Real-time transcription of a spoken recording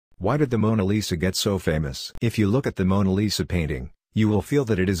Why did the Mona Lisa get so famous? If you look at the Mona Lisa painting, you will feel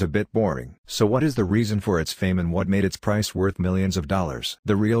that it is a bit boring. So what is the reason for its fame and what made its price worth millions of dollars?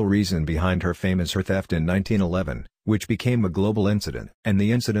 The real reason behind her fame is her theft in 1911, which became a global incident. And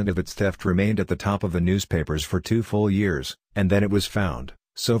the incident of its theft remained at the top of the newspapers for 2 full years, and then it was found.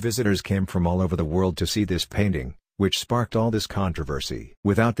 So visitors came from all over the world to see this painting, which sparked all this controversy.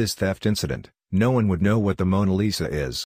 Without this theft incident, no one would know what the Mona Lisa is.